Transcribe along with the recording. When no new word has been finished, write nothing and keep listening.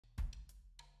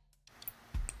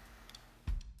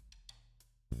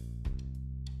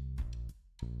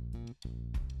And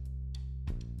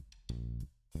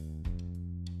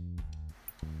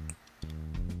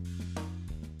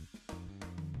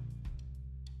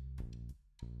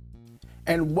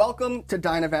welcome to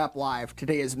DynaVap Live.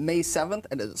 Today is May 7th,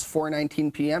 and it is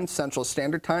 4:19 p.m. Central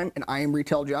Standard Time, and I am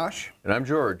Retail Josh. And I'm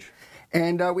George.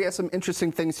 And we have some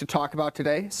interesting things to talk about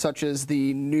today, such as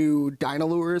the new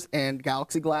Dynalures and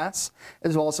Galaxy Glass,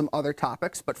 as well as some other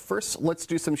topics. But first, let's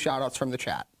do some shout-outs from the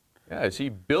chat. Yeah, I see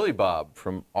Billy Bob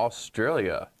from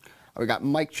Australia. We got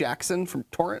Mike Jackson from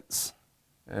Torrance.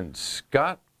 And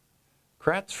Scott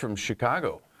Kratz from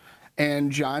Chicago.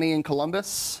 And Johnny in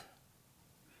Columbus.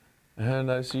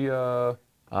 And I see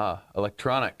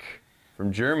Electronic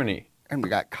from Germany. And we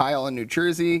got Kyle in New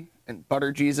Jersey and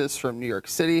Butter Jesus from New York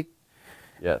City.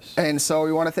 Yes. And so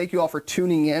we want to thank you all for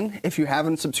tuning in. If you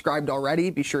haven't subscribed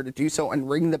already, be sure to do so and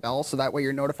ring the bell so that way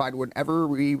you're notified whenever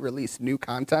we release new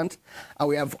content.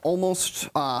 We have almost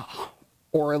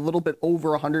or a little bit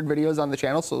over 100 videos on the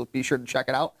channel, so be sure to check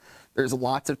it out. There's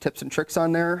lots of tips and tricks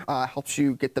on there. Helps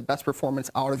you get the best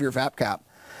performance out of your VAP cap.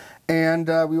 And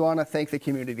we want to thank the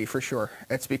community for sure.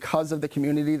 It's because of the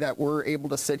community that we're able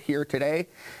to sit here today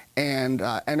and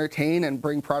entertain and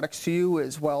bring products to you,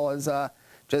 as well as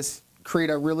just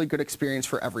create a really good experience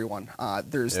for everyone.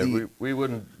 We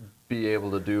wouldn't be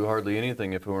able to do hardly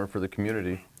anything if it weren't for the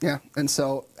community. Yeah, and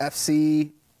so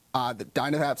FC, the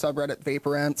DynaVap subreddit,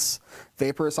 Vaporance,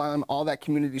 Vapor Asylum, all that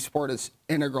community support is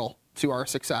integral to our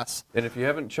success. And if you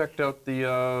haven't checked out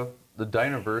the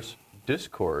Dynaverse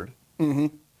Discord,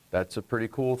 that's a pretty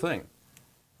cool thing.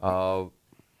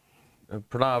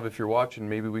 Pranav, if you're watching,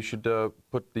 maybe we should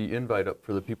put the invite up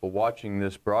for the people watching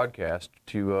this broadcast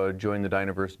to join the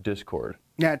Dynaverse Discord.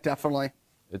 Yeah, definitely.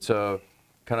 It's a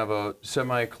kind of a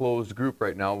semi-closed group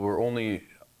right now. We're only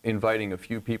inviting a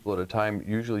few people at a time,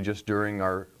 usually just during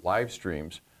our live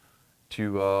streams,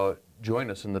 to join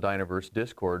us in the Dynaverse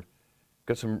Discord.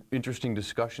 Got some interesting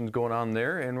discussions going on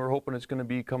there, and we're hoping it's going to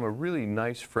become a really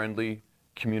nice, friendly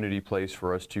community place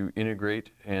for us to integrate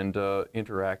and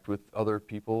interact with other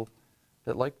people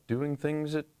that like doing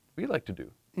things that we like to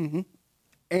do.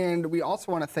 And we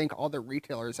also want to thank all the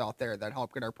retailers out there that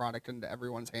help get our product into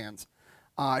everyone's hands.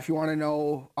 If you want to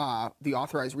know the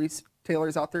authorized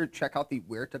retailers out there, check out the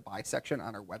Where to Buy section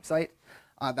on our website.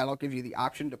 That'll give you the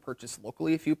option to purchase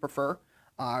locally if you prefer.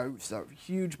 It's a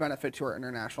huge benefit to our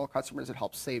international customers. It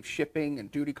helps save shipping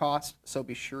and duty costs, so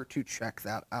be sure to check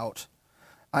that out.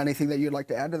 Anything that you'd like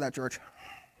to add to that, George?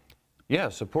 Yeah,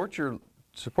 support your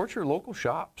local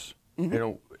shops. You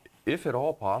know, if at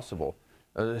all possible,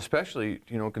 especially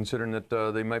considering that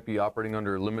they might be operating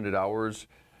under limited hours,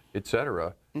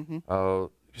 etc.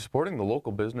 Supporting the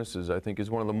local businesses, I think,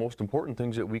 is one of the most important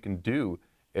things that we can do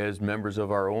as members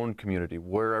of our own community,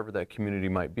 wherever that community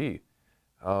might be.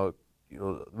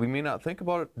 We may not think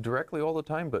about it directly all the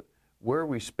time, but where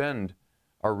we spend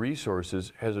our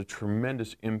resources has a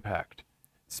tremendous impact.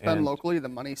 Spend locally, the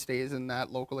money stays in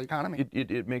that local economy.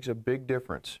 It makes a big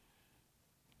difference.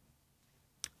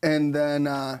 And then,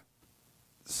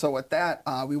 so with that,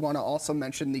 we want to also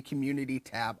mention the community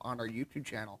tab on our YouTube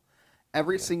channel.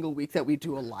 Every single week that we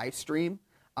do a live stream,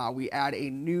 we add a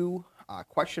new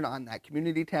question on that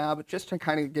community tab just to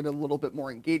kind of get a little bit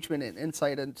more engagement and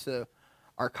insight into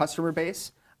our customer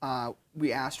base.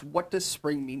 We asked, what does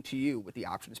spring mean to you, with the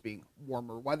options being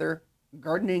warmer weather,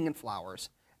 gardening and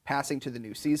flowers, passing to the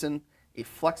new season, a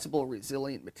flexible,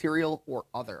 resilient material, or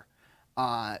other,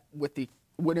 with the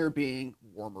winter being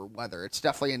warmer weather. It's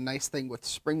definitely a nice thing with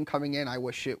spring coming in. I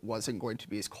wish it wasn't going to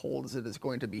be as cold as it is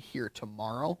going to be here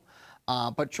tomorrow.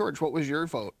 But George, what was your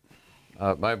vote?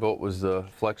 My vote was the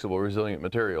flexible, resilient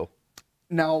material.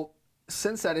 Now,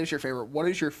 since that is your favorite, what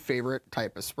is your favorite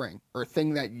type of spring, or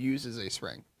thing that uses a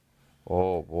spring?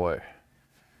 Oh boy.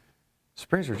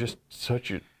 Springs are just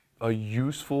such a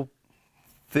useful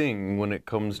thing when it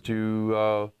comes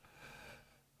to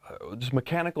just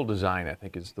mechanical design, I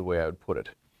think is the way I would put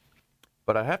it.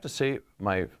 But I have to say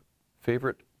my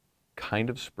favorite kind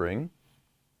of spring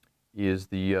is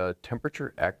the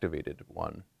temperature activated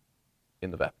one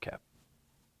in the VAP cap.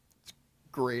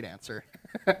 Great answer.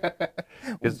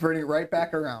 We'll bring it right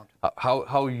back around.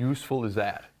 How useful is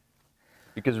that?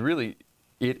 Because really,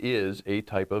 it is a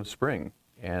type of spring,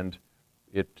 and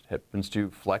it happens to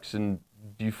flex and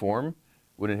deform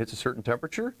when it hits a certain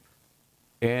temperature,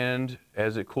 and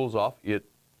as it cools off, it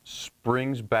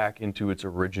springs back into its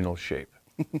original shape.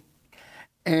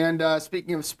 And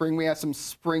speaking of spring, we have some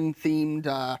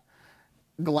spring-themed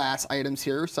glass items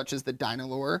here, such as the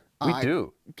Dynalure. We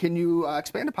do. Can you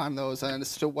expand upon those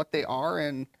as to what they are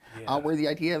and where the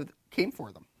idea came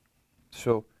for them?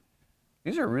 So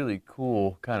these are really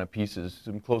cool kind of pieces,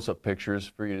 some close-up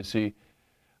pictures for you to see.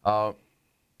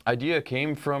 Idea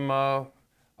came from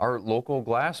our local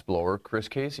glass blower, Chris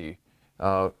Casey,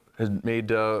 has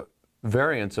made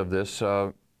variants of this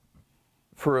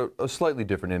for a slightly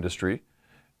different industry.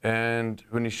 And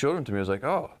when he showed them to me, I was like,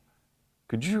 oh,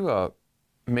 could you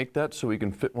make that so we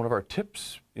can fit one of our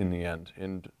tips in the end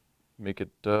and make it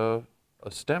a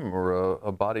stem or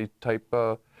a body type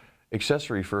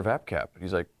accessory for a vap cap? And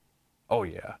he's like, oh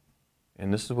yeah.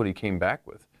 And this is what he came back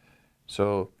with.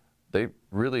 So they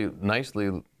really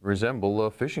nicely resemble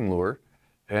a fishing lure,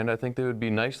 and I think they would be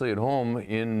nicely at home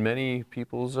in many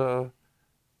people's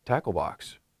tackle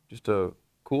box. Just a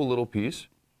cool little piece,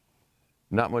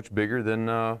 not much bigger than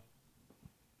a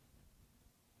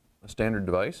standard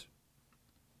device.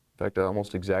 In fact,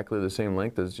 almost exactly the same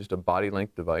length as just a body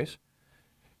length device.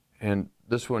 And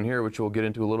this one here, which we'll get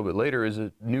into a little bit later, is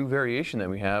a new variation that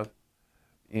we have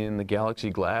in the Galaxy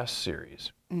Glass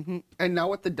series. Mm-hmm. And now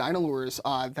with the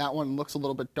DynaLures, that one looks a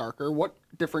little bit darker. What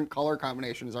different color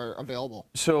combinations are available?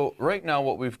 So right now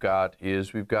what we've got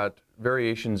is we've got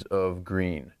variations of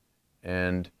green.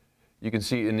 And you can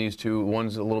see in these two,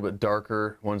 one's a little bit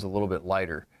darker, one's a little bit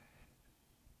lighter.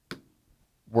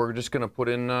 We're just going to put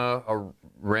in a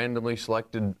randomly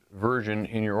selected version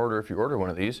in your order if you order one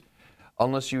of these.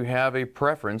 Unless you have a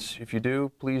preference, if you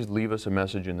do, please leave us a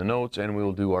message in the notes and we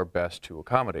will do our best to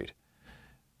accommodate.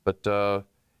 But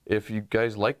if you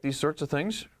guys like these sorts of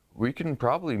things, we can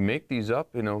probably make these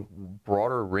up in a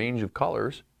broader range of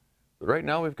colors. But right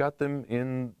now we've got them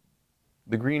in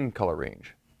the green color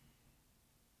range.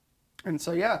 And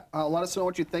so, yeah, let us know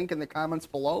what you think in the comments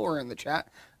below or in the chat.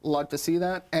 Love to see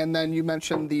that. And then you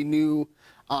mentioned the new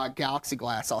Galaxy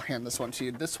Glass. I'll hand this one to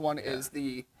you. This one is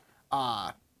the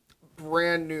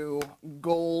brand new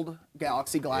gold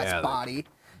Galaxy Glass body.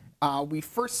 We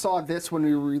first saw this when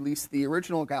we released the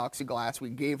original Galaxy Glass.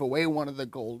 We gave away one of the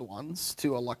gold ones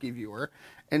to a lucky viewer,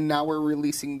 and now we're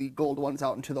releasing the gold ones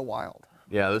out into the wild.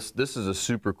 Yeah, this is a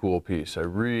super cool piece. I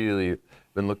really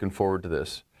been looking forward to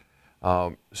this.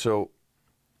 So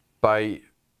by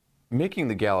making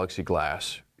the Galaxy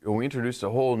Glass, we introduced a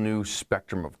whole new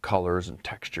spectrum of colors and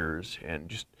textures and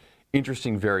just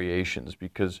interesting variations,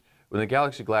 because when the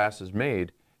Galaxy Glass is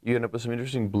made, you end up with some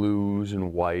interesting blues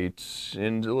and whites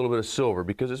and a little bit of silver,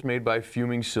 because it's made by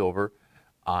fuming silver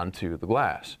onto the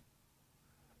glass.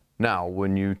 Now,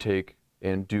 when you take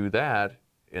and do that,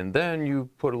 and then you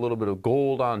put a little bit of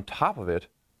gold on top of it,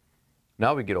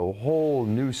 now we get a whole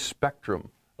new spectrum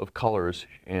of colors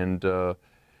and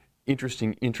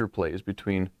interesting interplays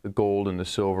between the gold and the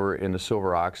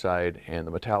silver oxide and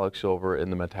the metallic silver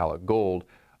and the metallic gold,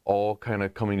 all kind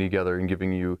of coming together and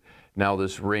giving you now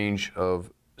this range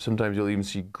of, sometimes you'll even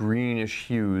see greenish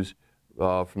hues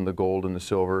from the gold and the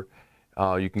silver.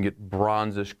 You can get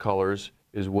bronzish colors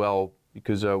as well,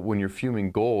 because when you're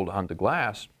fuming gold onto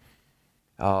glass,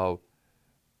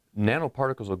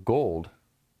 nanoparticles of gold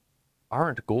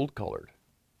aren't gold colored.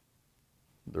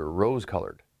 They're rose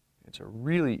colored. It's a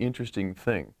really interesting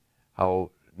thing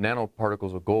how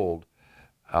nanoparticles of gold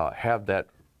have that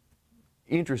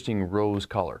interesting rose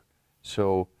color.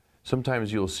 So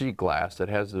sometimes you'll see glass that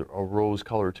has a rose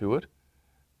color to it.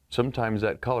 Sometimes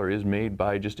that color is made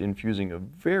by just infusing a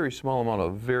very small amount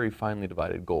of very finely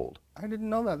divided gold. I didn't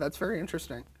know that. That's very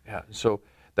interesting. Yeah, so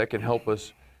that can help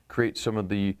us create some of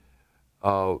the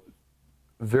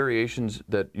variations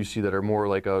that you see that are more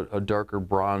like a darker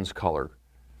bronze color.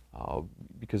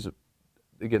 Because,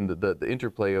 again, the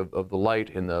interplay of the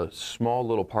light and the small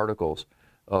little particles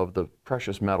of the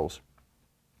precious metals.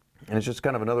 And it's just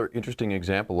kind of another interesting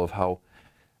example of how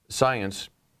science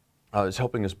is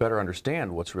helping us better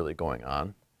understand what's really going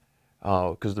on.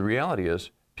 Because the reality is,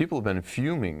 people have been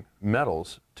fuming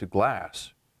metals to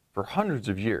glass for hundreds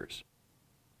of years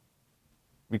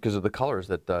because of the colors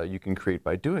that you can create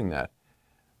by doing that.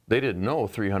 They didn't know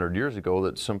 300 years ago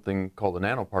that something called a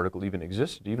nanoparticle even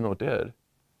existed, even though it did.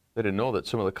 They didn't know that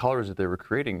some of the colors that they were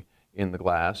creating in the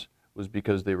glass was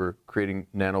because they were creating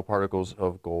nanoparticles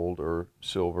of gold or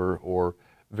silver or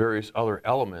various other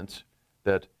elements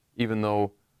that, even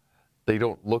though they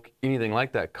don't look anything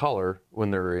like that color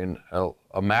when they're in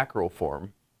a macro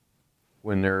form,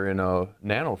 when they're in a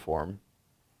nano form,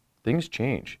 things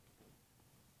change.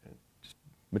 Just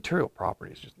material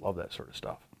properties, just love that sort of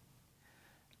stuff.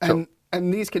 And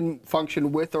these can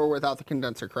function with or without the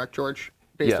condenser, correct, George?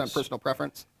 Based on personal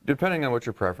preference? Depending on what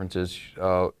your preference is.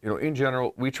 In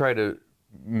general, we try to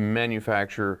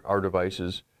manufacture our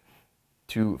devices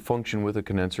to function with a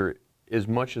condenser as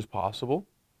much as possible.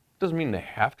 Doesn't mean they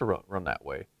have to run that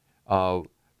way.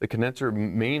 The condenser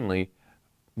mainly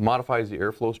modifies the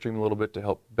airflow stream a little bit to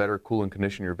help better cool and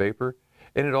condition your vapor.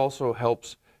 And it also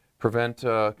helps prevent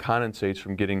condensates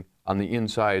from getting on the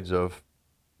insides of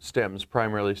stems,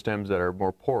 primarily stems that are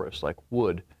more porous, like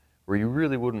wood, where you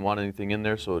really wouldn't want anything in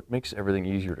there, so it makes everything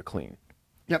easier to clean.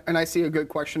 Yep, and I see a good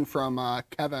question from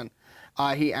Kevin.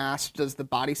 He asked, does the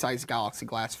body size Galaxy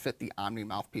Glass fit the Omni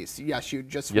mouthpiece? Yes, you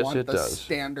just want the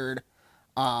standard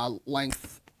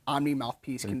length Omni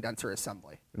mouthpiece condenser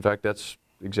assembly. In fact, that's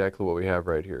exactly what we have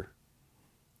right here.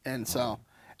 And so,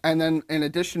 and then in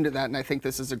addition to that, and I think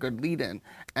this is a good lead-in,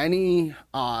 any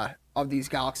of these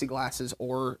Galaxy glasses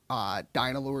or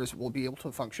Dynalures will be able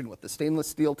to function with the stainless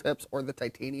steel tips or the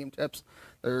titanium tips.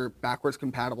 They're backwards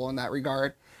compatible in that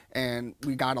regard. And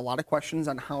we got a lot of questions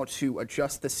on how to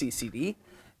adjust the CCD.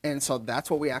 And so that's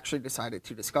what we actually decided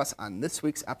to discuss on this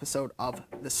week's episode of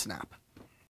The Snap.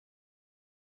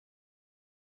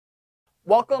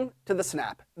 Welcome to The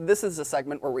Snap. This is a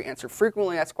segment where we answer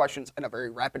frequently asked questions in a very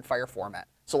rapid fire format.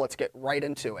 So let's get right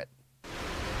into it.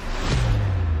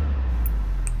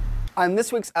 On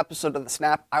this week's episode of The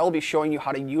Snap, I will be showing you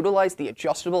how to utilize the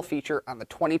adjustable feature on the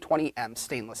 2020M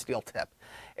stainless steel tip.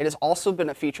 It has also been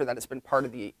a feature that has been part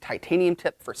of the titanium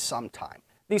tip for some time.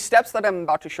 These steps that I'm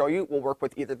about to show you will work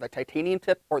with either the titanium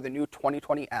tip or the new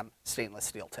 2020M stainless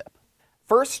steel tip.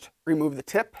 First, remove the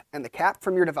tip and the cap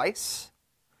from your device.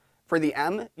 For the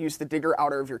M, use the digger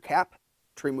outer of your cap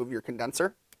to remove your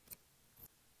condenser.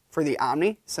 For the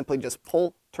Omni, simply just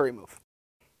pull to remove.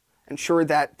 Ensure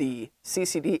that the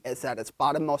CCD is at its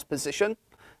bottommost position.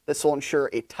 This will ensure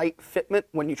a tight fitment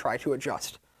when you try to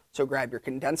adjust. So grab your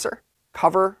condenser,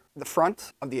 cover the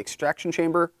front of the extraction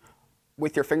chamber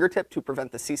with your fingertip to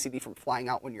prevent the CCD from flying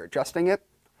out when you're adjusting it,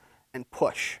 and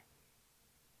push.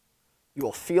 You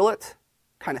will feel it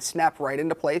kind of snap right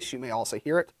into place. You may also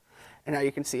hear it. And now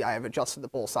you can see I have adjusted the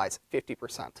bowl size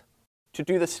 50%. To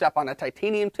do this step on a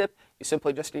titanium tip, you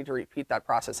simply just need to repeat that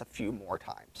process a few more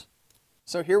times.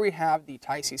 So here we have the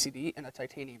TiCCD in a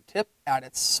titanium tip at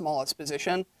its smallest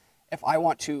position. If I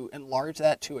want to enlarge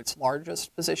that to its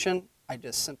largest position, I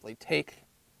just simply take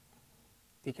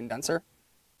the condenser.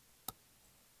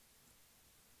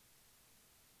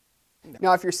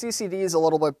 Now if your CCD is a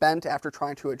little bit bent after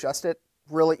trying to adjust it,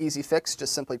 really easy fix,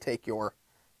 just simply take your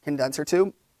condenser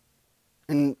tube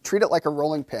and treat it like a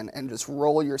rolling pin and just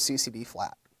roll your CCD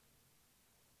flat.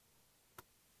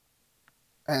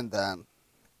 And then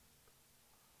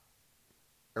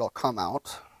it'll come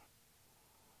out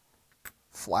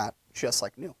flat, just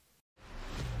like new.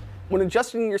 When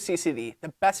adjusting your CCD, the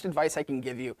best advice I can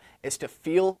give you is to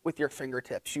feel with your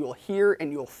fingertips. You will hear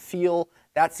and you'll feel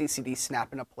that CCD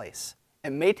snap into place.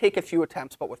 It may take a few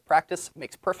attempts, but with practice, it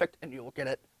makes perfect and you will get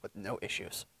it with no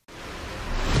issues.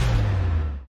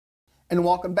 And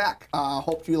welcome back.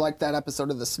 Hope you liked that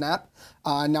episode of The Snap.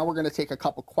 Now we're going to take a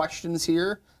couple questions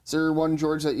here. Is there one,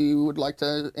 George, that you would like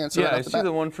to answer? Yeah, I see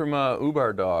the one from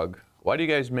Ubar Dog. Why do you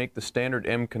guys make the standard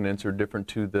M condenser different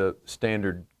to the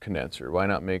standard condenser? Why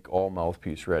not make all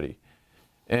mouthpiece ready?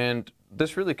 And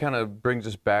this really kind of brings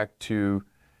us back to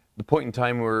the point in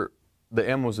time where the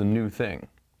M was a new thing.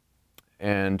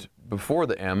 And before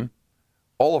the M,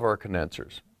 all of our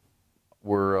condensers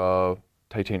were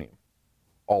titanium,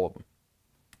 all of them.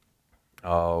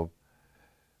 Well,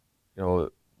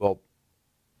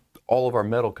 all of our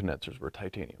metal condensers were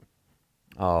titanium.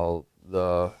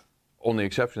 The only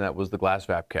exception to that was the glass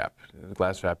vap cap. The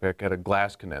glass vap cap had a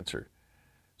glass condenser.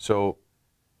 So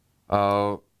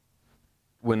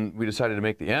when we decided to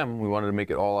make the M, we wanted to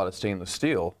make it all out of stainless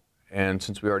steel. And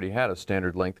since we already had a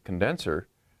standard length condenser,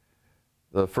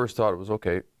 the first thought was,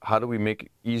 okay, how do we make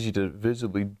it easy to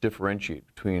visibly differentiate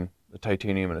between a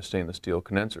titanium and a stainless steel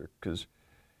condenser? Because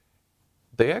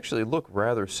they actually look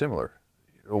rather similar.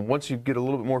 Once you get a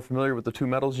little bit more familiar with the two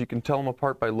metals, you can tell them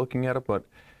apart by looking at it, but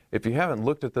if you haven't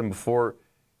looked at them before,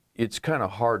 it's kind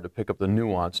of hard to pick up the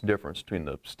nuanced difference between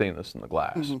the stainless and the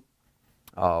glass.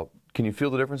 Mm-hmm. Can you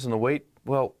feel the difference in the weight?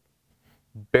 Well,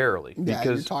 barely. Yeah,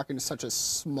 because you're talking such a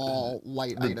small,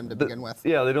 light item to begin with.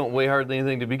 Yeah, they don't weigh hardly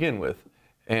anything to begin with.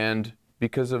 And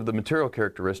because of the material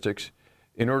characteristics,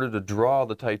 in order to draw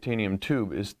the titanium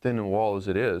tube as thin a wall as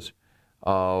it is,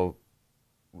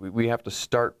 we have to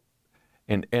start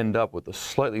and end up with a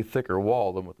slightly thicker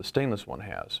wall than what the stainless one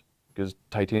has, because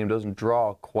titanium doesn't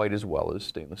draw quite as well as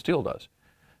stainless steel does.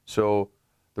 So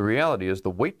the reality is the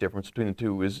weight difference between the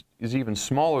two is even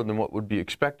smaller than what would be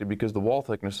expected, because the wall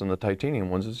thickness on the titanium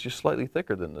ones is just slightly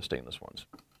thicker than the stainless ones.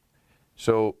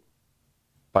 So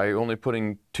by only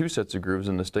putting two sets of grooves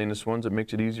in the stainless ones, it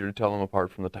makes it easier to tell them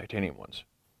apart from the titanium ones.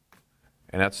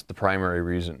 And that's the primary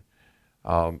reason.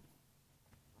 The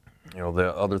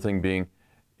other thing being,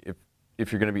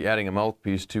 if you're going to be adding a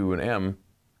mouthpiece to an M,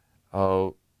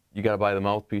 you got to buy the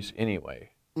mouthpiece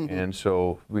anyway. And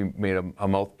so we made a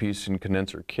mouthpiece and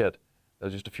condenser kit that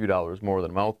was just a few dollars more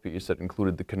than a mouthpiece that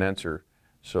included the condenser.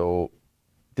 So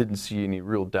didn't see any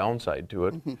real downside to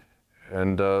it.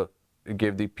 And it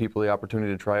gave the people the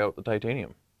opportunity to try out the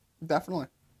titanium. Definitely.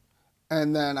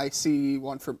 And then I see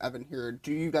one from Evan here.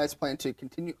 Do you guys plan to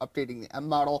continue updating the M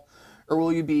model, or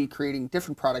will you be creating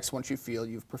different products once you feel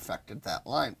you've perfected that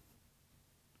line?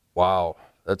 Wow,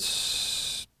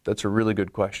 that's a really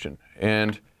good question.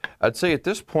 And I'd say at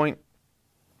this point,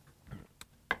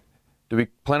 do we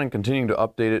plan on continuing to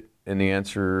update it? And the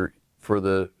answer for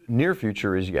the near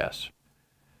future is yes.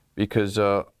 Because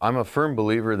I'm a firm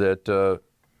believer that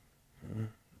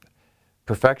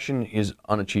perfection is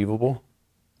unachievable.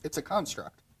 It's a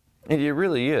construct. It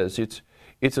really is.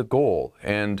 It's a goal.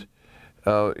 And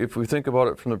if we think about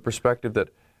it from the perspective that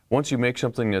once you make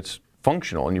something that's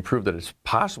functional and you prove that it's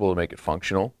possible to make it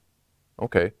functional,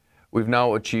 okay, we've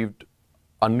now achieved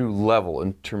a new level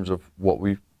in terms of what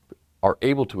we are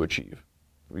able to achieve.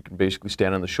 We can basically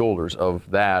stand on the shoulders of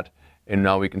that, and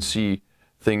now we can see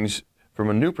things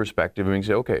from a new perspective, and we can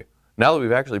say, okay, now that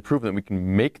we've actually proven that we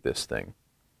can make this thing,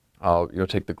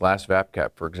 take the glass vap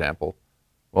cap, for example.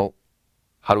 Well,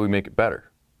 how do we make it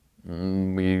better?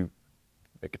 We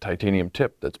make a titanium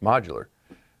tip that's modular.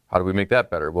 How do we make that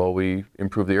better? Well, we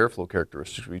improve the airflow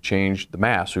characteristics. We change the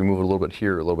mass. We move it a little bit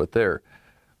here, a little bit there.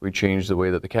 We change the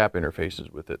way that the cap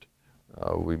interfaces with it.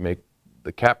 We make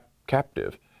the cap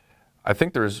captive. I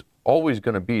think there's always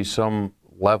going to be some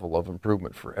level of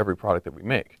improvement for every product that we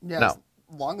make. Yeah, now,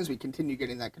 as long as we continue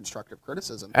getting that constructive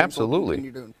criticism, absolutely.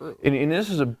 Things will continue to improve. And this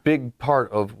is a big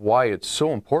part of why it's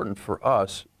so important for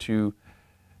us to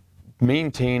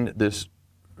maintain this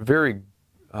very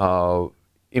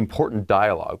important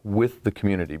dialogue with the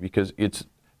community, because it's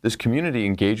this community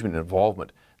engagement and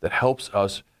involvement that helps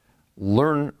us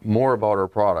learn more about our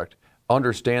product,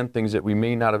 understand things that we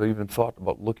may not have even thought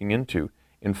about looking into,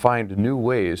 and find new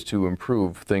ways to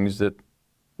improve things that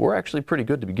were actually pretty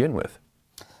good to begin with.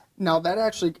 Now that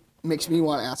actually makes me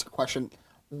want to ask a question.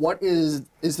 What is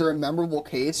there a memorable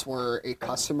case where a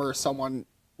customer or someone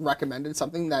recommended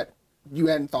something that you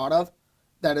hadn't thought of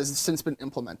that has since been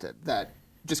implemented that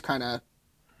just kind of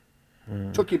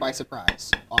took you by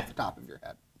surprise off the top of your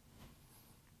head?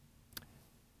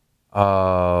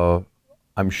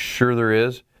 I'm sure there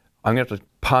is. I'm going to have to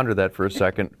ponder that for a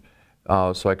second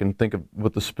so I can think of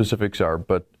what the specifics are.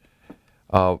 But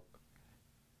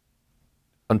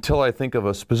until I think of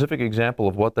a specific example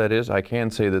of what that is, I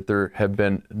can say that there have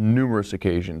been numerous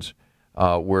occasions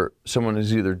where someone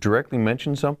has either directly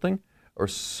mentioned something or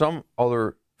some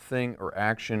other thing or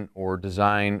action or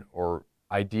design or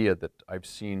idea that I've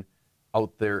seen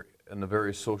out there in the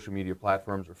various social media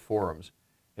platforms or forums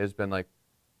has been like,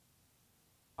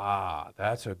 ah,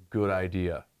 that's a good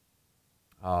idea.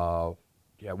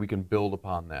 Yeah, we can build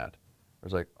upon that. I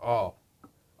was like, oh,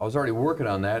 I was already working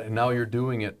on that, and now you're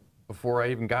doing it before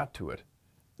I even got to it.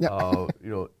 Yeah.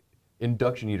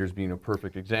 Induction heaters being a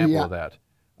perfect example of that.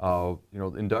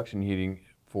 Induction heating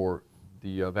for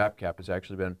the VAP cap has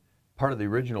actually been part of the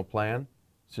original plan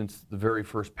since the very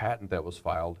first patent that was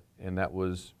filed, and that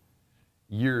was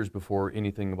years before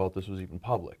anything about this was even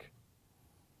public.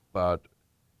 But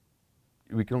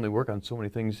we can only work on so many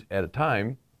things at a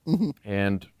time,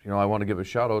 and I want to give a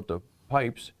shout out to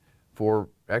Pipes for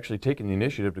actually taking the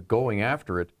initiative to going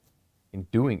after it and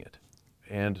doing it.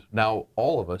 And now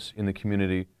all of us in the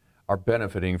community are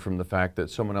benefiting from the fact that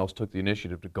someone else took the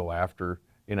initiative to go after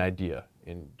an idea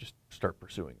and just start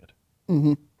pursuing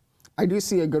it. I do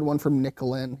see a good one from Nick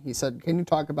Lynn. He said, can you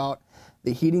talk about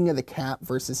the heating of the cap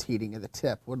versus heating of the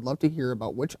tip? Would love to hear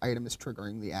about which item is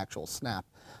triggering the actual snap.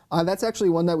 That's actually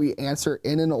one that we answer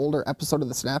in an older episode of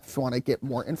the snap if you want to get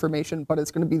more information, but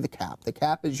it's going to be the cap. The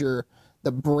cap is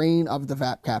the brain of the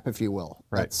VAP cap, if you will.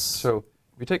 Right. So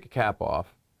if you take a cap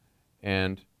off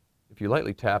and if you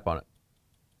lightly tap on it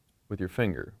with your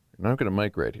finger, and I've got a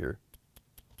mic right here,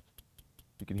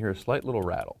 you can hear a slight little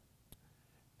rattle.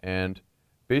 And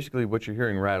basically what you're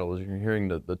hearing rattle is you're hearing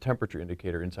the temperature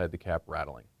indicator inside the cap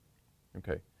rattling.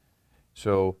 Okay.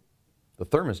 So the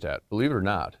thermostat, believe it or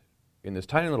not, in this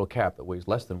tiny little cap that weighs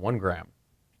less than 1 gram,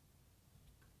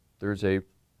 there's a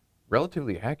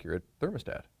relatively accurate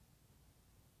thermostat.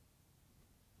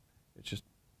 It's just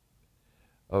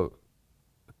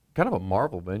kind of a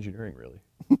marvel of engineering, really,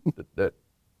 that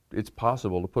it's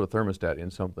possible to put a thermostat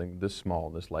in something this small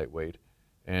and this lightweight,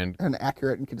 and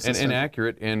accurate and consistent. And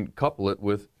accurate, and couple it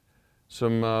with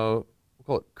some, we'll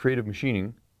call it creative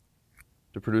machining,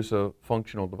 to produce a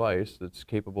functional device that's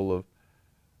capable of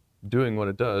doing what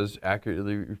it does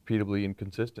accurately, repeatably, and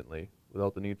consistently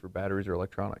without the need for batteries or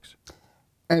electronics.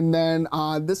 And then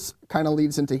this kind of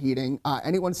leads into heating.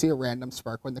 Anyone see a random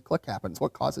spark when the click happens?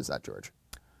 What causes that, George?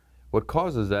 What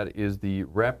causes that is the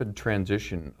rapid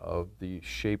transition of the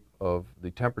shape of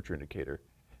the temperature indicator.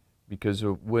 Because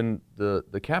when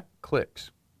the cap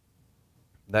clicks,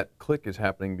 that click is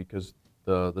happening because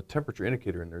the temperature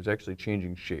indicator in there is actually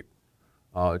changing shape.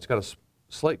 It's got a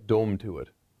slight dome to it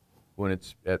when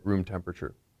it's at room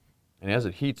temperature. And as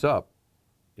it heats up,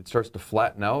 it starts to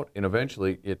flatten out, and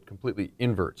eventually it completely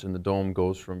inverts, and the dome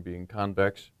goes from being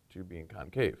convex to being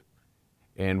concave.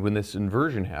 And when this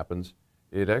inversion happens,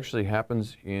 it actually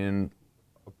happens in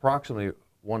approximately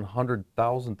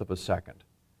 1/100,000th of a second.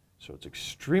 So it's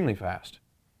extremely fast.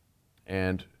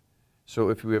 And so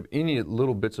if we have any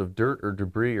little bits of dirt or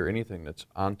debris or anything that's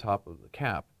on top of the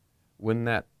cap, when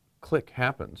that click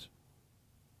happens,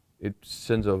 it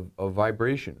sends a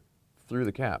vibration through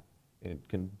the cap, and it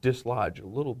can dislodge a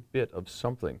little bit of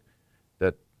something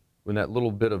that, when that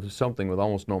little bit of something with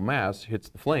almost no mass hits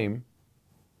the flame,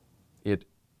 it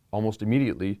almost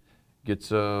immediately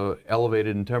gets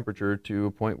elevated in temperature to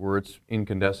a point where it's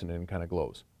incandescent and kind of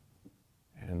glows.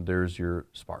 And there's your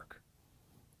spark.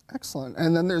 Excellent.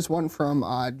 And then there's one from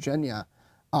Jenya.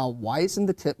 Why isn't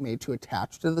the tip made to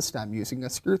attach to the stem using a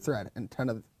screw thread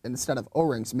instead of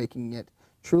O-rings, making it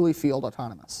truly field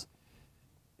autonomous?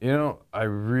 You know, I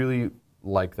really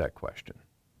like that question.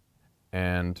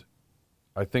 And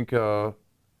I think the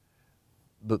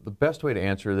best way to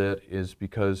answer that is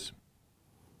because,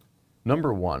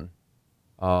 number one,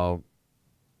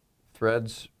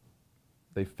 threads,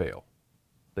 they fail.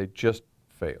 They just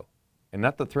fail. And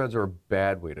not that threads are a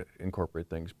bad way to incorporate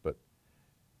things, but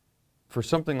for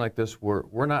something like this,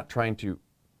 we're not trying to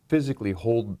physically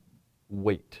hold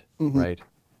weight, right?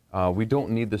 We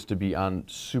don't need this to be on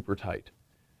super tight.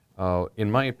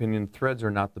 In my opinion, threads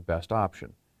are not the best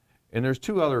option. And there's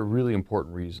two other really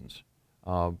important reasons.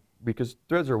 Because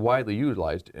threads are widely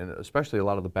utilized, and especially a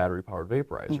lot of the battery-powered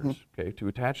vaporizers, okay, to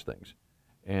attach things.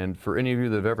 And for any of you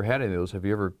that have ever had any of those, have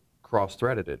you ever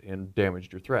cross-threaded it and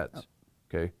damaged your threads?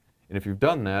 Okay, and if you've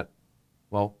done that,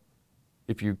 well,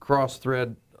 if you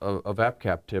cross-thread a vap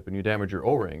cap tip and you damage your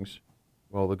O-rings,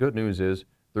 well, the good news is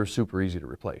they're super easy to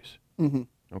replace.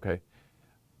 Okay,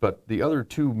 but the other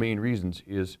two main reasons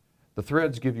is the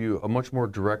threads give you a much more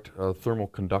direct thermal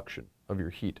conduction of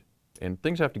your heat. And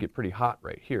things have to get pretty hot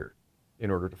right here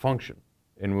in order to function.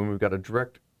 And when we've got a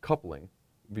direct coupling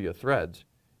via threads,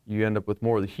 you end up with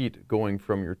more of the heat going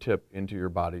from your tip into your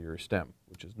body or your stem,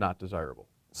 which is not desirable.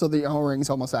 So the O-rings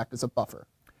almost act as a buffer.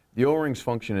 The O-rings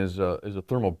function as a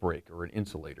thermal break or an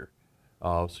insulator.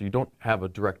 So you don't have a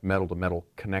direct metal-to-metal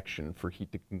connection for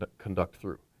heat to conduct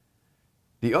through.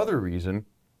 The other reason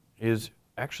is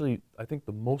actually, I think,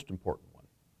 the most important one,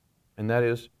 and that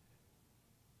is,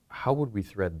 how would we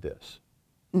thread this?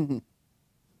 Okay.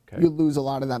 You lose a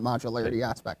lot of that modularity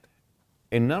aspect.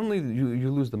 And not only do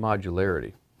you lose the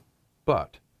modularity,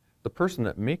 but the person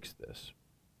that makes this,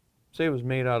 say it was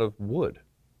made out of wood,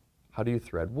 how do you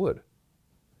thread wood?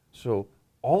 So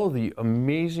all of the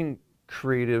amazing,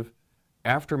 creative,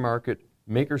 aftermarket,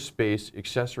 makerspace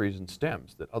accessories and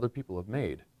stems that other people have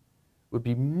made would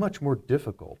be much more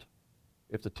difficult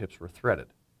if the tips were threaded.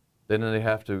 Then they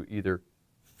have to either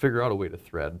figure out a way to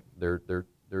thread their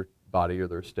body or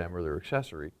their stem or their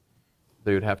accessory.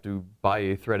 They would have to buy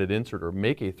a threaded insert or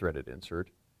make a threaded insert.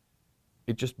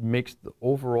 It just makes the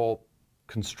overall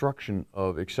construction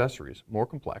of accessories more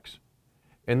complex.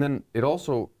 And then it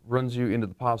also runs you into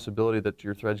the possibility that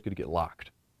your thread's going to get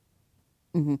locked.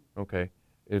 Okay?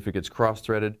 If it gets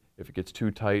cross-threaded, if it gets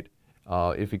too tight,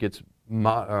 if it gets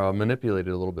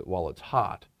manipulated a little bit while it's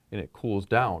hot and it cools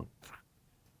down,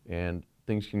 and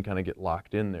things can kind of get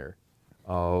locked in there.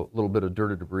 A little bit of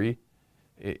dirt or debris.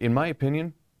 In my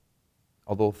opinion,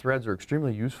 although threads are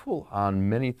extremely useful on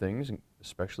many things,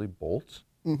 especially bolts,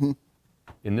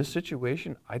 in this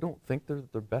situation, I don't think they're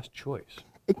the best choice.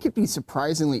 It could be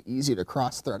surprisingly easy to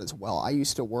cross-thread as well. I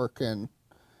used to work in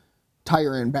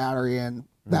tire and battery, and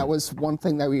that was one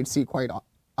thing that we'd see quite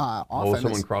often. Oh,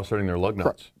 someone cross-threading their lug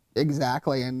nuts.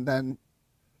 Exactly, and then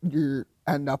you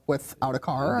end up without a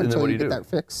car until you get that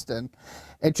fixed, and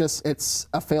it's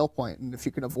a fail point. And if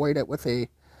you can avoid it with a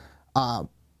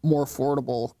more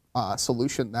affordable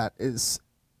solution that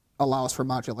allows for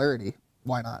modularity,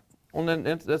 why not? Well, then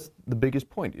that's the biggest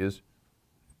point, is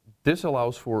this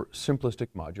allows for simplistic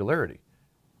modularity.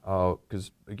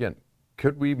 Because again,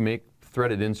 could we make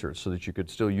threaded inserts so that you could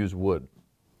still use wood?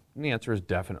 And the answer is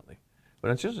definitely.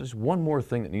 But it's just one more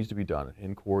thing that needs to be done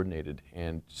and coordinated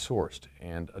and sourced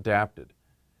and adapted.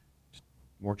 Just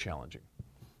more challenging.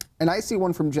 And I see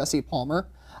one from Jesse Palmer.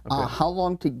 How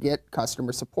long to get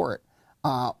customer support?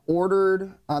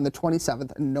 Ordered on the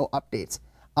 27th and no updates.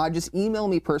 Just email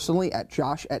me personally at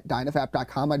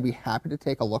josh@dynavap.com. I'd be happy to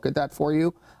take a look at that for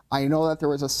you. I know that there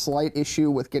was a slight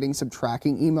issue with getting some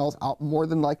tracking emails out. More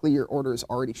than likely your order is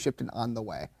already shipped and on the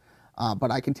way.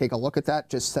 But I can take a look at that.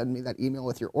 Just send me that email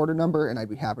with your order number and I'd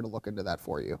be happy to look into that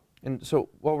for you. And so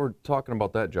while we're talking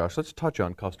about that, Josh, let's touch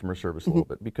on customer service a little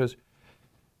bit, because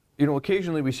you know,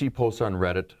 occasionally we see posts on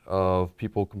Reddit of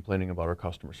people complaining about our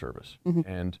customer service.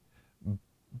 And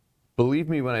believe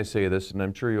me when I say this, and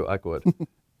I'm sure you'll echo it,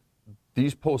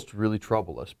 these posts really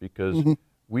trouble us because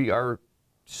we are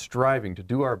striving to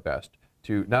do our best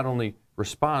to not only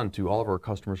respond to all of our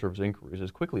customer service inquiries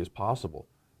as quickly as possible,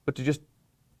 but to just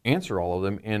answer all of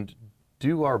them and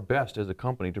do our best as a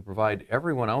company to provide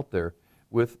everyone out there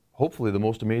with hopefully the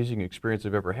most amazing experience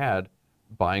they've ever had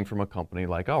buying from a company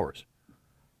like ours.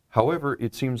 However,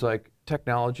 it seems like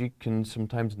technology can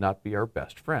sometimes not be our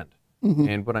best friend.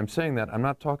 And when I'm saying that, I'm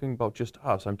not talking about just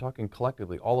us, I'm talking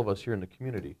collectively, all of us here in the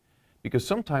community. Because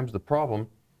sometimes the problem,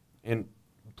 and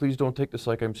please don't take this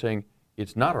like I'm saying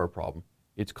it's not our problem,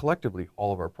 it's collectively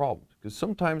all of our problems. Because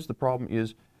sometimes the problem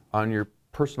is on your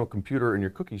personal computer and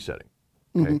your cookie setting.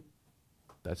 Okay?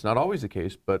 That's not always the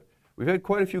case, but we've had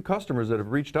quite a few customers that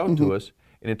have reached out to us,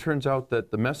 and it turns out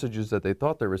that the messages that they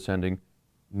thought they were sending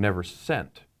never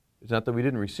sent. It's not that we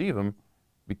didn't receive them,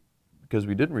 because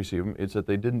we didn't receive them, it's that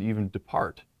they didn't even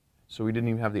depart. So we didn't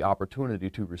even have the opportunity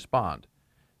to respond.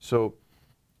 So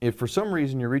if for some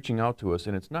reason you're reaching out to us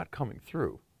and it's not coming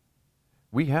through,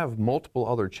 we have multiple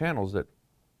other channels that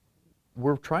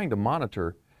we're trying to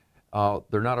monitor.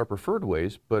 They're not our preferred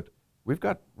ways, but we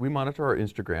monitor our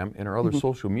Instagram and our other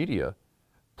social media.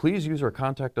 Please use our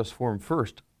contact us form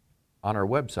first on our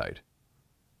website.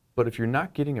 But if you're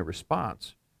not getting a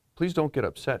response, please don't get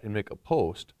upset and make a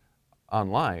post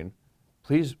online.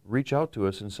 Please reach out to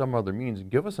us in some other means and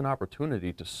give us an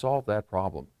opportunity to solve that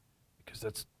problem,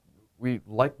 because we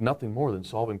like nothing more than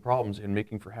solving problems and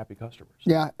making for happy customers.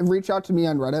 Yeah, reach out to me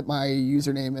on Reddit. My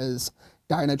username is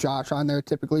DynaJosh on there.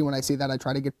 Typically when I see that, I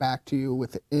try to get back to you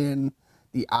within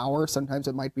the hour. Sometimes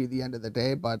it might be the end of the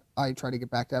day, but I try to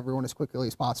get back to everyone as quickly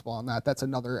as possible on that. That's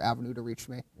another avenue to reach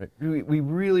me. Right. We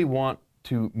really want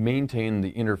to maintain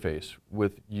the interface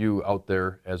with you out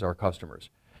there as our customers.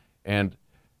 And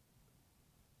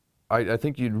I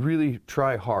think you'd really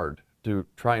try hard to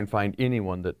try and find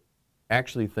anyone that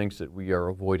actually thinks that we are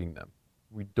avoiding them.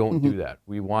 We don't do that.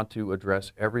 We want to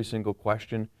address every single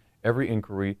question, every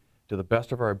inquiry to the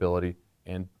best of our ability,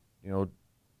 and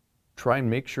try and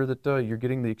make sure that you're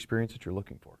getting the experience that you're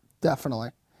looking for.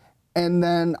 Definitely. And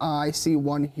then I see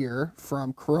one here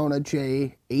from Corona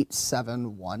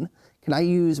J871. Can I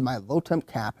use my low temp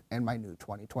cap and my new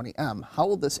 2020M? How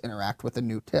will this interact with a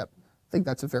new tip? I think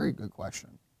that's a very good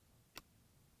question.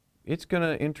 It's going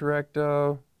to interact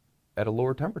at a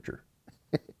lower temperature.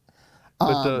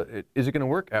 But is it going to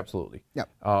work? Absolutely. Yep.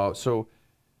 So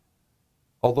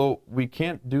although we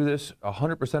can't do this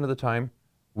 100% of the time,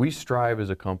 we strive as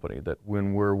a company that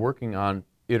when we're working on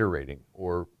iterating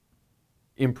or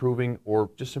improving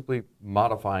or just simply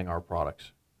modifying our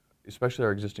products, especially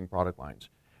our existing product lines,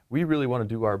 we really want to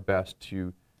do our best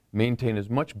to maintain as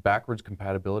much backwards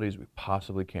compatibility as we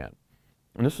possibly can.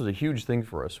 And this was a huge thing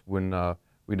for us when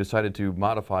we decided to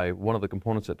modify one of the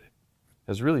components that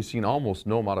has really seen almost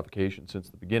no modification since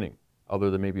the beginning, other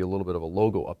than maybe a little bit of a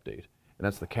logo update, and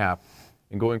that's the cap.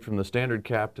 And going from the standard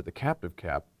cap to the captive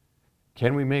cap,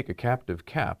 can we make a captive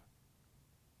cap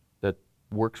that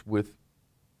works with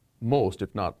most,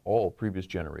 if not all, previous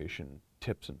generation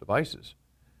tips and devices?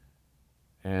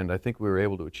 And I think we were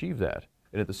able to achieve that.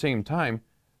 And at the same time,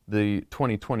 the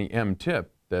 2020M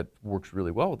tip that works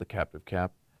really well with the captive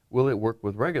cap, will it work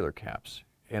with regular caps?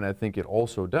 And I think it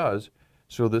also does.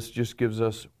 So this just gives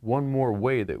us one more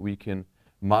way that we can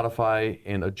modify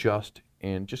and adjust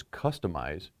and just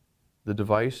customize the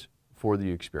device for the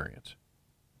experience.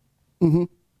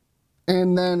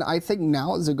 And then I think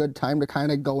now is a good time to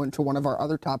kind of go into one of our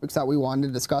other topics that we wanted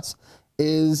to discuss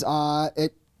is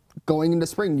going into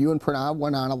spring. You and Pranav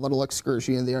went on a little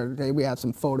excursion the other day. We have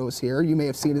some photos here. You may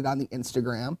have seen it on the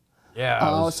Instagram.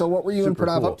 Yeah. So what were you and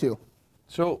Pranav up to?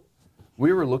 So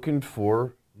we were looking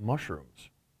for mushrooms.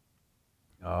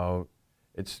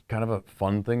 It's kind of a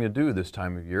fun thing to do this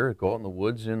time of year, go out in the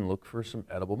woods and look for some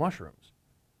edible mushrooms.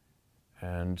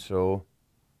 And so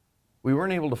we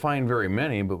weren't able to find very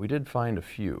many, but we did find a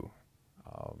few.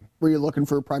 Were you looking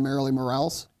for primarily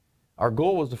morels? Our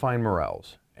goal was to find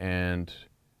morels, and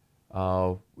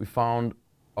we found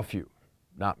a few.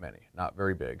 Not many, not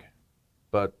very big.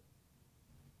 But,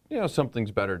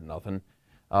 something's better than nothing.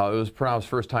 It was Pranav's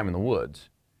first time in the woods.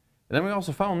 And then we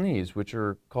also found these, which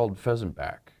are called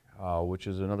pheasantback, which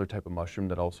is another type of mushroom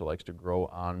that also likes to grow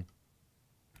on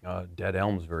dead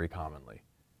elms very commonly.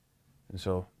 And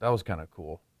so that was kind of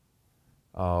cool.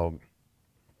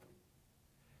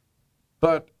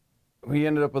 But we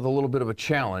ended up with a little bit of a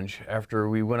challenge after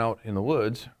we went out in the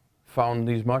woods, found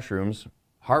these mushrooms,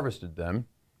 harvested them,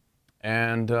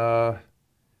 and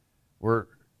we're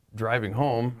driving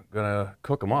home, gonna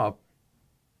cook them up,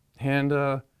 and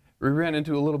we ran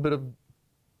into a little bit of,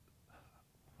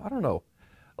 I don't know,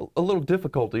 a little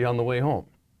difficulty on the way home.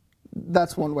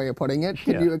 That's one way of putting it.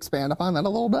 Can you expand upon that a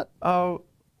little bit?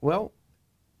 Well,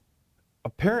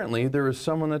 apparently there was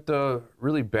someone that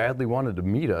really badly wanted to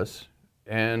meet us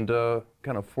and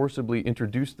kind of forcibly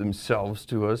introduced themselves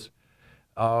to us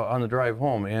on the drive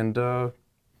home, and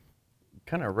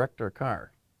kind of wrecked our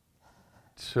car.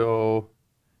 So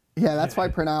yeah, that's why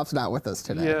Pranav's not with us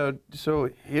today. Yeah, so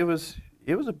it was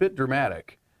a bit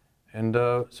dramatic, and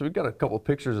so we got a couple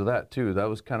pictures of that too. That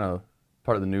was kind of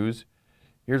part of the news.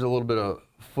 Here's a little bit of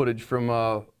footage from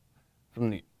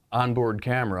the onboard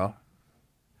camera.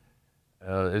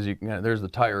 As you can, there's the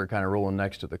tire kind of rolling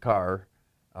next to the car.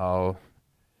 All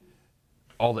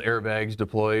the airbags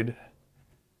deployed.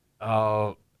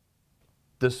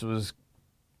 This was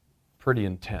pretty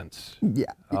intense.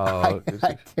 Yeah, I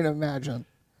can imagine.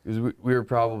 Because we were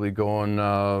probably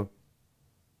going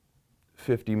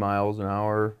 50 miles an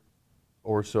hour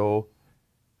or so,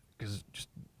 because just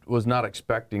was not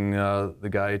expecting the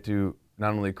guy to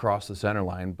not only cross the center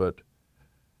line, but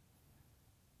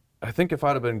I think if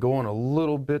I'd have been going a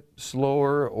little bit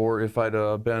slower, or if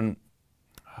I'd been,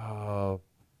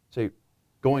 say,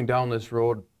 going down this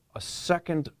road a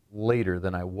second later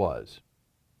than I was,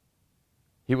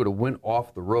 he would have went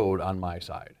off the road on my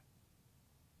side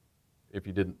if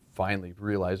he didn't finally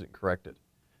realize it and correct it.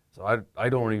 So I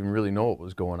don't even really know what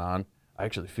was going on. I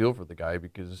actually feel for the guy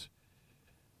because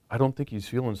I don't think he's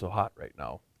feeling so hot right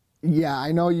now. Yeah,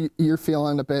 I know you're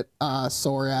feeling a bit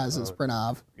sore, as is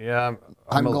Pranav. Yeah,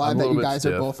 I'm glad that you guys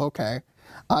are both okay.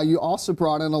 You also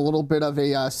brought in a little bit of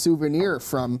a souvenir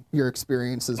from your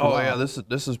experience as well. Oh yeah,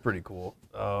 this is pretty cool.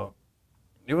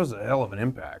 It was a hell of an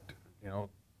impact. You know,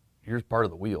 here's part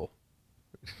of the wheel.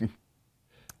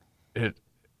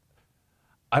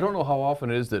 I don't know how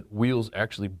often it is that wheels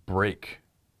actually break.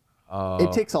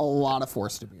 It takes a lot of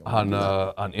force to be able to do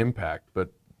that. On impact,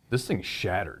 but this thing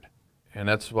shattered, and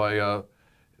that's why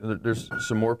there's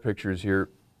some more pictures here.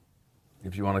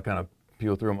 If you want to kind of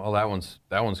peel through them, oh, that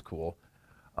one's cool.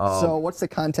 So what's the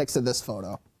context of this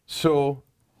photo? So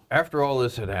after all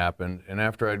this had happened, and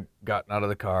after I'd gotten out of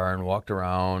the car and walked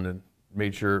around and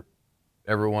made sure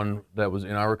everyone that was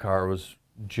in our car was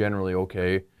generally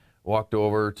okay, walked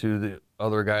over to the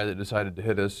other guy that decided to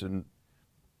hit us, and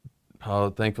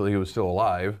thankfully he was still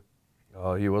alive.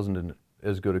 He wasn't in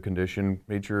as good a condition.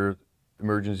 Made sure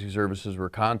emergency services were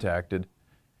contacted.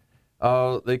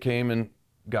 They came and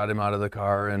got him out of the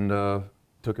car and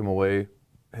took him away,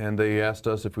 and they asked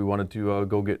us if we wanted to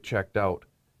go get checked out.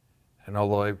 And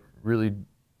although I really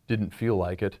didn't feel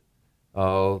like it,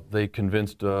 they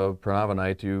convinced Pranav and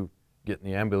I to get in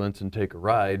the ambulance and take a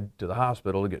ride to the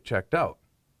hospital to get checked out.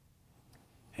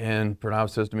 And Pranav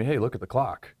says to me, "Hey, look at the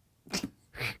clock."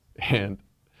 And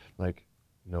like,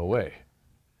 no way.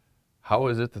 How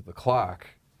is it that the clock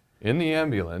in the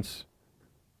ambulance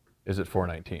is at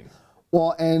 4:19?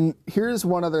 Well, and here's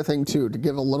one other thing too, to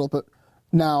give a little bit.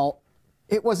 Now,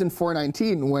 it wasn't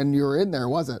 4:19 when you were in there,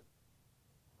 was it?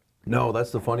 No,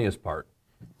 that's the funniest part.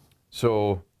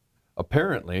 So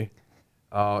apparently,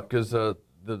 because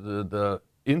the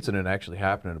incident actually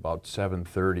happened at about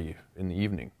 7:30 in the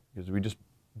evening, because we just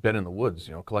been in the woods,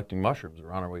 you know, collecting mushrooms.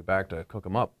 We're on our way back to cook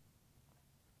them up.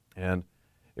 And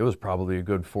it was probably a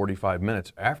good 45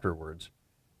 minutes afterwards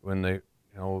when they, you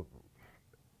know,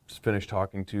 finished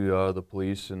talking to the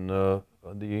police and the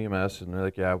EMS, and they're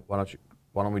like, "Yeah, why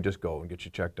don't we just go and get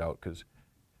you checked out, because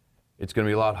it's going to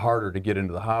be a lot harder to get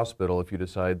into the hospital if you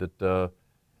decide that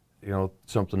you know,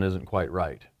 something isn't quite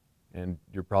right, and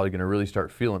you're probably going to really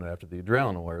start feeling it after the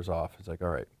adrenaline wears off." It's like, all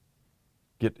right,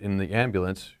 get in the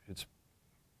ambulance. It's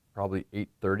probably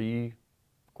 8:30,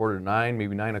 8:45,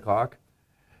 maybe 9 o'clock,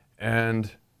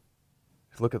 and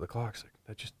look at the clock. It's like,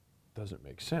 that just doesn't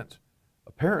make sense.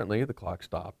 Apparently, the clock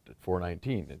stopped at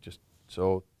 4:19. It just,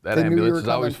 so that ambulance is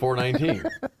always 4:19.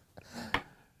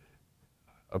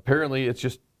 Apparently, it's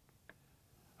just,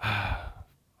 I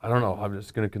don't know. I'm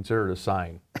just going to consider it a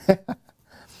sign.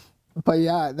 But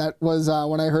yeah, that was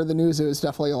when I heard the news, it was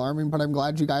definitely alarming. But I'm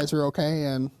glad you guys are okay,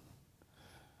 and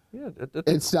yeah,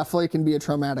 it's definitely can be a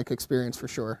traumatic experience for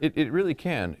sure. It really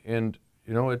can, and you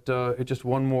you know, it's just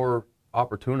one more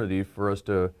opportunity for us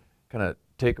to kind of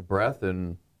take a breath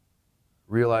and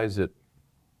realize that,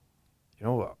 you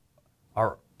know,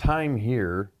 our time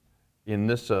here in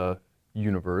this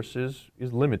universe is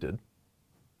limited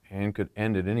and could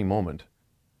end at any moment.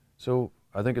 So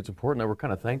I think it's important that we're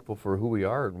kind of thankful for who we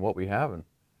are and what we have and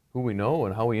who we know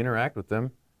and how we interact with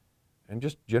them, and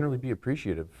just generally be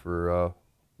appreciative for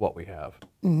what we have.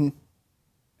 Mm-hmm.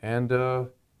 And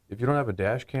if you don't have a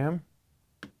dash cam,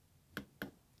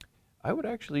 I would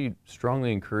actually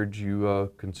strongly encourage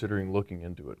you considering looking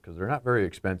into it, because they're not very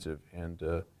expensive, and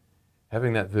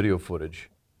having that video footage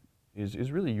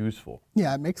is really useful.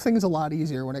 Yeah, it makes things a lot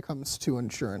easier when it comes to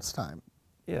insurance time.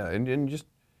 Yeah, and just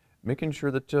making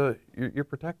sure that you're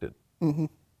protected. Mm-hmm.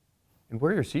 And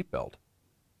wear your seatbelt.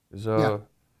 Yeah.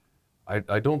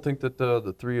 I don't think that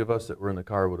the three of us that were in the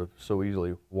car would have so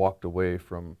easily walked away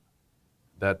from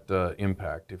that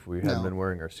impact if we hadn't been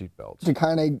wearing our seatbelts. To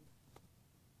kind of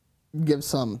give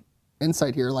some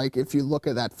insight here, like if you look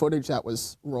at that footage that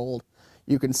was rolled,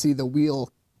 you can see the wheel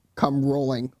come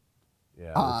rolling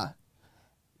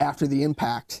after the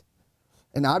impact.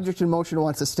 An object in motion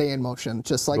wants to stay in motion,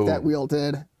 just like that wheel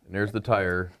did. And there's the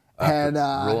tire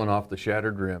rolling off the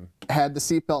shattered rim. Had the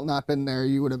seatbelt not been there,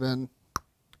 you would have been...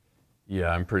 Yeah,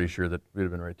 I'm pretty sure that we'd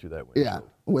have been right through that windshield. Yeah,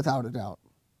 without a doubt.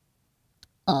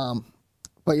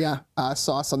 But yeah, I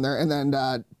saw some there. And then,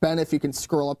 Ben, if you can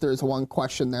scroll up, there's one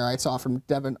question there I saw from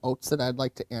Devin Oates that I'd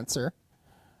like to answer.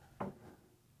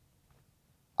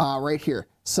 Right here.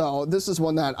 So this is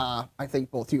one that I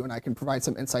think both you and I can provide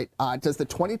some insight. Does the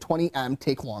 2020M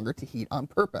take longer to heat on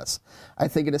purpose? I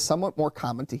think it is somewhat more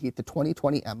common to heat the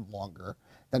 2020M longer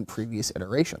than previous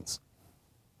iterations.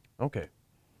 Okay.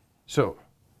 So,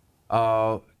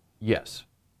 yes,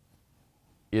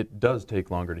 it does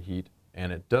take longer to heat,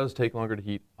 and it does take longer to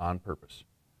heat on purpose.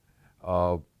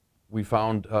 We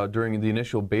found during the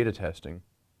initial beta testing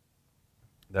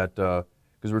that,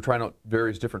 because we're trying out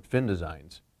various different fin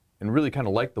designs, and really kind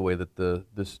of liked the way that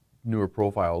this newer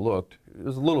profile looked. It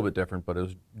was a little bit different, but it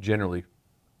was generally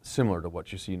similar to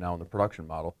what you see now in the production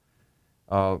model.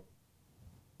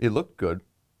 It looked good,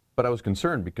 but I was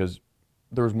concerned because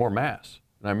there was more mass.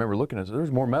 And I remember looking at it, there was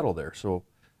more metal there. So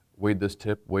weighed this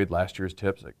tip, weighed last year's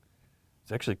tips. Like,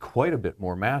 it's actually quite a bit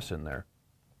more mass in there.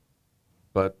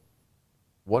 But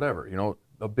whatever, you know,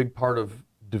 a big part of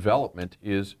development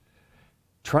is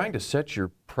trying to set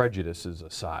your prejudices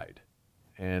aside.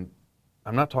 And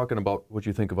I'm not talking about what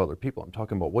you think of other people. I'm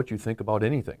talking about what you think about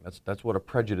anything. That's what a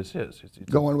prejudice is. It's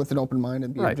go in with an open mind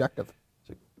and be objective.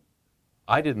 Like,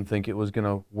 I didn't think it was going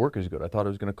to work as good. I thought it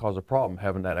was going to cause a problem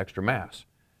having that extra mass.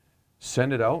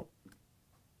 Send it out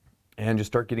and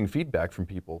just start getting feedback from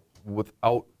people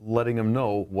without letting them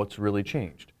know what's really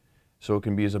changed, so it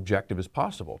can be as objective as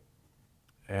possible.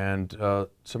 And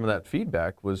some of that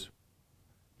feedback was,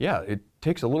 yeah, it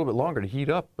takes a little bit longer to heat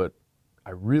up, but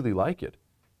I really like it.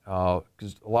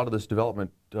 Because a lot of this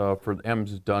development for the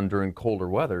M's is done during colder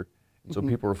weather, and so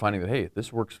people are finding that, hey,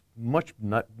 this works much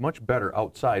better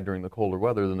outside during the colder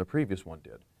weather than the previous one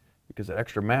did, because that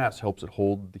extra mass helps it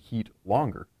hold the heat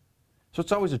longer. So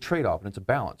it's always a trade-off, and it's a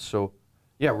balance. So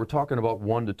yeah, we're talking about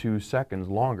 1 to 2 seconds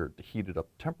longer to heat it up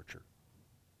to temperature,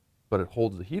 but it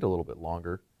holds the heat a little bit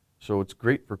longer, so it's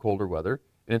great for colder weather,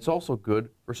 and it's also good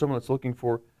for someone that's looking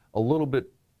for a little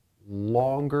bit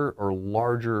longer or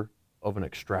larger of an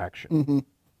extraction. Mm-hmm.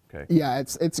 Okay. Yeah,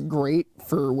 it's great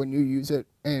for when you use it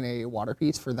in a water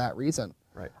piece for that reason.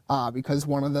 Right. Because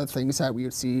one of the things that we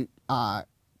would see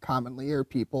commonly are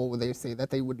people, they say that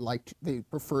they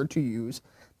prefer to use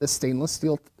the stainless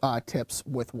steel tips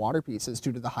with water pieces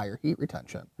due to the higher heat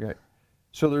retention. Right.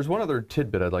 So there's one other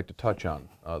tidbit I'd like to touch on.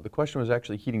 The question was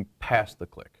actually heating past the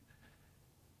click.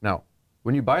 Now,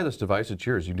 when you buy this device, it's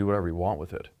yours. You can do whatever you want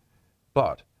with it.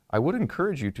 But I would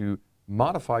encourage you to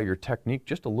modify your technique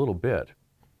just a little bit,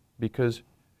 because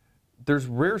there's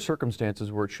rare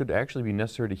circumstances where it should actually be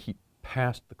necessary to heat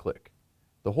past the click.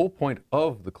 The whole point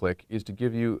of the click is to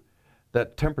give you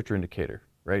that temperature indicator,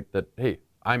 right? That, hey,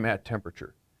 I'm at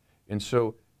temperature. And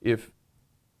so if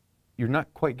you're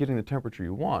not quite getting the temperature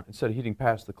you want, instead of heating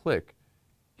past the click,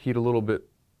 heat a little bit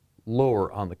lower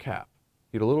on the cap.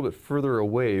 Heat a little bit further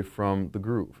away from the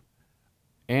groove.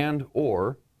 And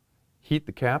or heat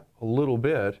the cap a little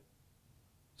bit,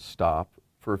 stop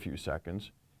for a few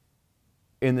seconds,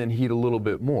 and then heat a little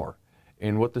bit more.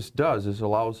 And what this does is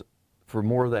allows for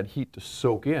more of that heat to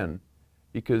soak in,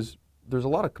 because there's a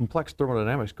lot of complex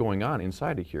thermodynamics going on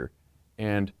inside of here.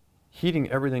 And heating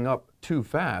everything up too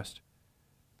fast,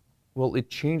 well,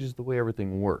 it changes the way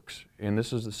everything works. And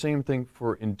this is the same thing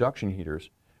for induction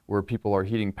heaters, where people are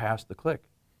heating past the click.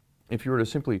 If you were to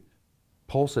simply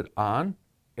pulse it on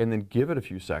and then give it a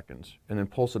few seconds, and then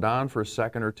pulse it on for a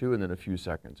second or two and then a few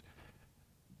seconds.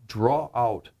 Draw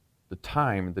out the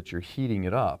time that you're heating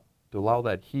it up to allow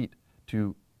that heat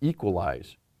to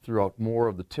equalize throughout more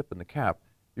of the tip and the cap.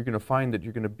 You're going to find that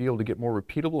you're going to be able to get more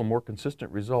repeatable and more consistent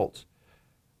results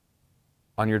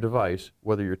on your device,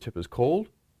 whether your tip is cold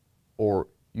or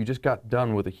you just got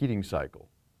done with a heating cycle.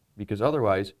 Because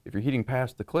otherwise, if you're heating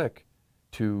past the click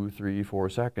 2, 3, 4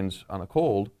 seconds on a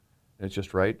cold, and it's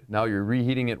just right, now you're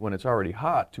reheating it when it's already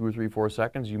hot 2 or 3, 4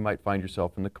 seconds, you might find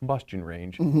yourself in the combustion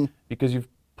range because you've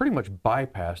pretty much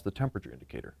bypassed the temperature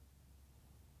indicator.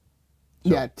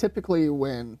 So, yeah, typically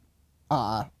when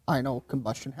I know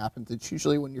combustion happens, it's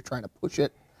usually when you're trying to push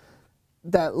it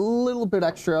that little bit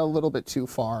extra, a little bit too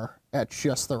far at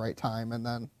just the right time, and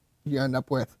then you end up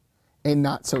with a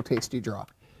not so tasty draw.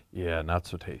 yeah, not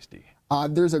so tasty.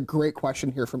 There's a great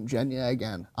question here from Jenya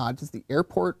again. Does the air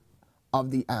port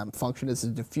of the M function as a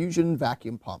diffusion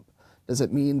vacuum pump? Does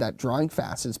it mean that drawing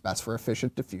fast is best for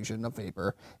efficient diffusion of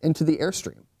vapor into the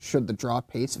airstream? Should the draw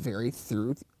pace vary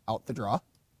throughout the draw?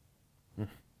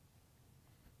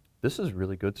 This is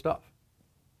really good stuff.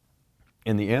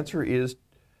 And the answer is,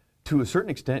 to a certain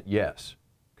extent, yes.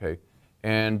 Okay?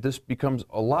 And this becomes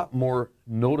a lot more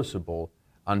noticeable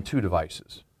on 2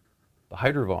 devices. The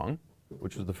Hydrovong,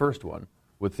 which was the first one,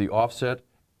 with the offset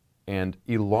and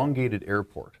elongated air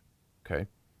port. Okay?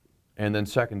 And then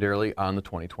secondarily on the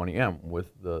 2020M with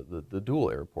the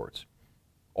dual air ports.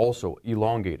 Also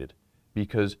elongated,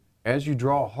 because as you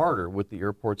draw harder with the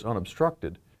air ports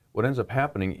unobstructed, what ends up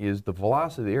happening is the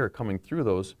velocity of the air coming through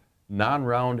those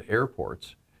non-round air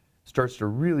ports starts to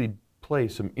really play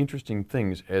some interesting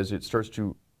things as it starts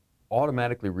to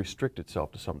automatically restrict itself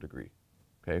to some degree.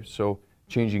 Okay, so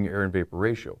changing air and vapor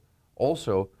ratio.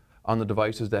 Also, on the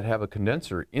devices that have a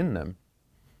condenser in them,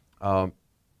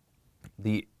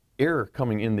 the air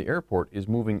coming in the airport is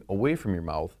moving away from your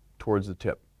mouth towards the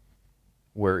tip,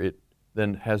 where it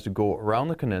then has to go around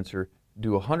the condenser,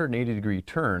 do a 180-degree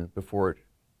turn before it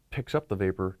picks up the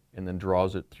vapor and then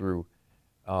draws it through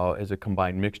as a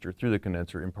combined mixture through the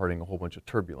condenser, imparting a whole bunch of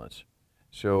turbulence.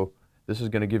 So this is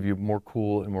going to give you more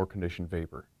cool and more conditioned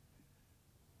vapor.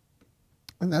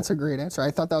 And that's a great answer. I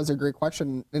thought that was a great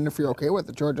question. And if you're okay with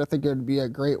it, George, I think it would be a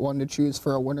great one to choose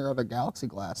for a winner of a Galaxy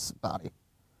Glass body.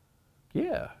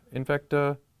 Yeah, in fact,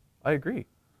 I agree.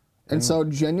 And so,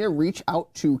 Jenya, reach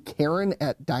out to Karen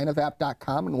at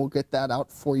DynaVap.com and we'll get that out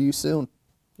for you soon.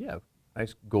 Yeah,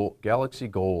 nice gold, Galaxy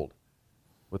Gold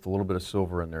with a little bit of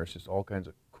silver in there. It's just all kinds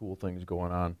of cool things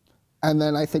going on. And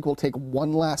then I think we'll take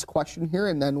one last question here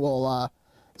and then we'll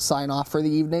sign off for the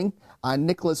evening.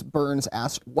 Nicholas Burns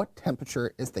asked, what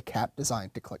temperature is the cap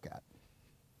designed to click at?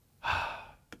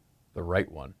 The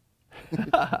right one.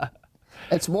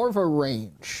 It's more of a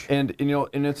range. And you know,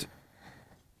 and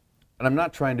I'm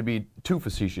not trying to be too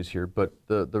facetious here, but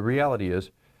the reality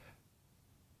is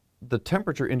the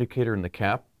temperature indicator in the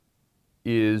cap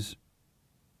is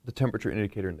the temperature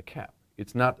indicator in the cap.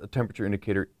 It's not a temperature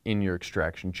indicator in your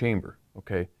extraction chamber,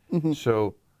 okay?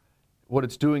 So what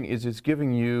it's doing is it's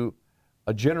giving you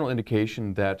a general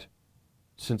indication that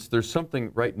since there's something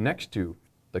right next to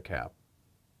the cap,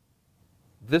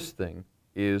 this thing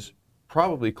is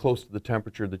probably close to the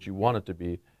temperature that you want it to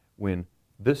be when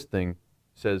this thing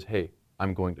says, hey,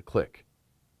 I'm going to click.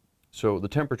 So the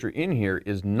temperature in here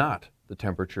is not the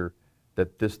temperature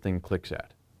that this thing clicks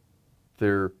at.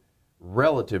 They're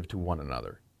relative to one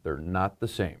another. They're not the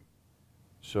same.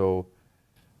 So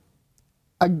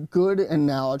a good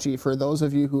analogy for those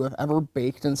of you who have ever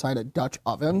baked inside a Dutch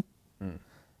oven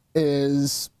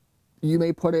is you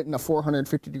may put it in a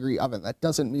 450-degree oven. That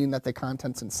doesn't mean that the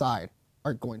contents inside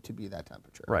are going to be that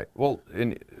temperature. Right. Well,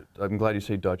 and I'm glad you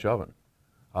say Dutch oven.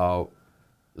 The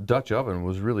Dutch oven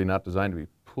was really not designed to be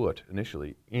put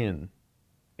initially in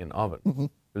an oven. It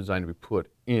was designed to be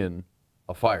put in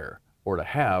a fire, or to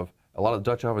have, a lot of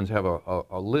Dutch ovens have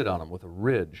a lid on them with a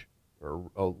ridge or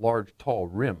a large tall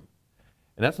rim.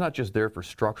 And that's not just there for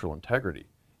structural integrity.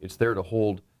 It's there to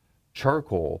hold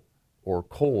charcoal or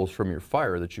coals from your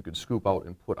fire that you could scoop out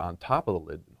and put on top of the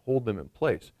lid and hold them in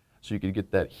place, so you could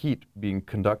get that heat being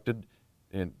conducted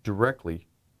and directly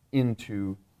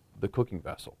into the cooking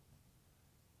vessel.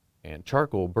 And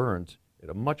charcoal burns at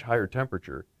a much higher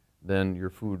temperature than your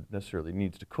food necessarily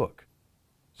needs to cook.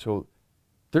 So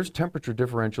there's temperature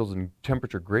differentials and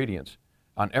temperature gradients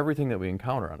on everything that we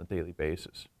encounter on a daily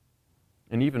basis.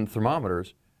 And even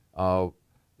thermometers, you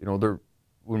know,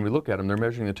 when we look at them, they're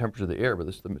measuring the temperature of the air, but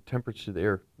this is the temperature of the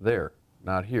air there,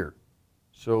 not here.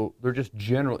 So they're just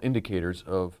general indicators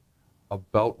of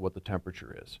about what the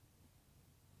temperature is.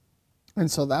 And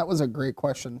so that was a great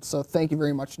question. So thank you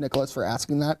very much, Nicholas, for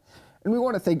asking that. And we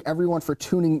want to thank everyone for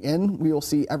tuning in. We will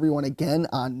see everyone again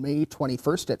on May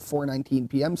 21st at 4:19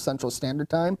 p.m. Central Standard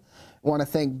Time. I want to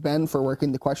thank Ben for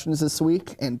working the questions this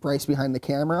week and Bryce behind the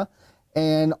camera.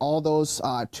 And all those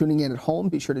tuning in at home,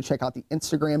 be sure to check out the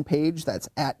Instagram page. That's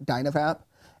at DynaVap.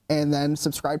 And then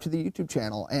subscribe to the YouTube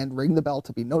channel and ring the bell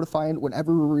to be notified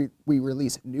whenever we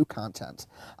release new content.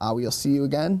 We'll see you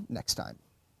again next time.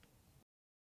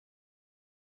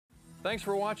 Thanks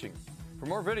for watching. For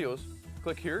more videos,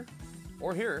 click here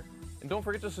or here, and don't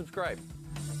forget to subscribe.